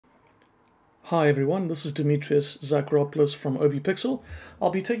Hi everyone, this is Dimitrios Zacharopoulos from Obipixel. I'll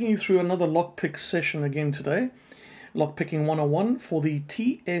be taking you through another lockpick session again today. Lockpicking 101 for the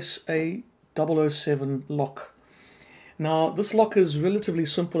TSA007 lock. Now this lock is relatively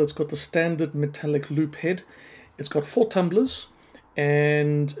simple. It's got the standard metallic loop head. It's got 4 tumblers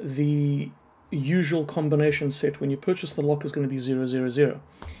and the usual combination set when you purchase the lock is going to be 000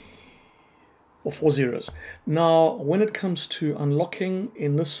 or 4 zeros. Now when it comes to unlocking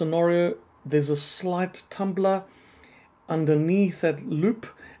in this scenario, there's a slight tumbler underneath that loop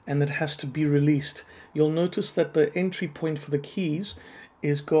and it has to be released. You'll notice that the entry point for the keys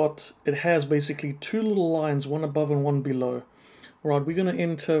has basically 2 little lines, one above and one below. Alright, we're going to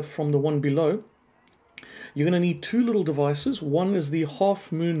enter from the one below. You're going to need 2 little devices. One is the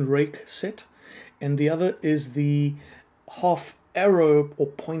half moon rake set and the other is the half arrow or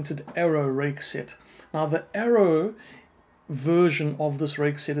pointed arrow rake set. Now the arrow version of this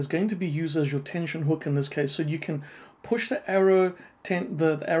rake set is going to be used as your tension hook in this case, so you can push the arrow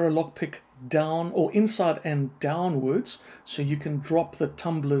lockpick down or inside and downwards, so you can drop the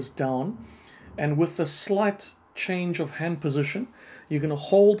tumblers down, and with a slight change of hand position you're going to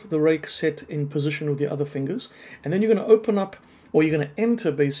hold the rake set in position with the other fingers, and then you're going to open up, or you're going to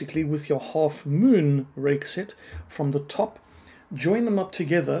enter basically with your half moon rake set from the top, join them up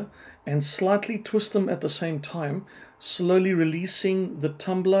together and slightly twist them at the same time, slowly releasing the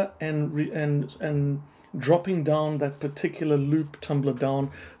tumbler and dropping down that particular loop tumbler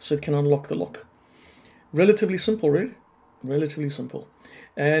down so it can unlock the lock. Relatively simple, right? Relatively simple.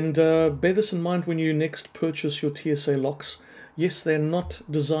 And bear this in mind when you next purchase your TSA locks. Yes, they're not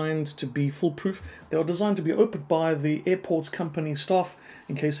designed to be foolproof. They are designed to be opened by the airport's company staff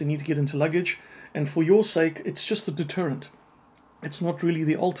in case they need to get into luggage. And for your sake, it's just a deterrent. It's not really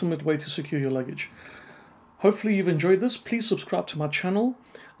the ultimate way to secure your luggage. Hopefully you've enjoyed this. Please subscribe to my channel.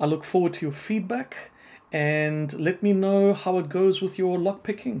 I look forward to your feedback and let me know how it goes with your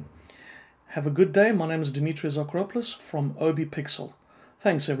lockpicking. Have a good day. My name is Dimitrios Zacharopoulos from Obipixel.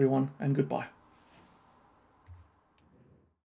 Thanks everyone and goodbye.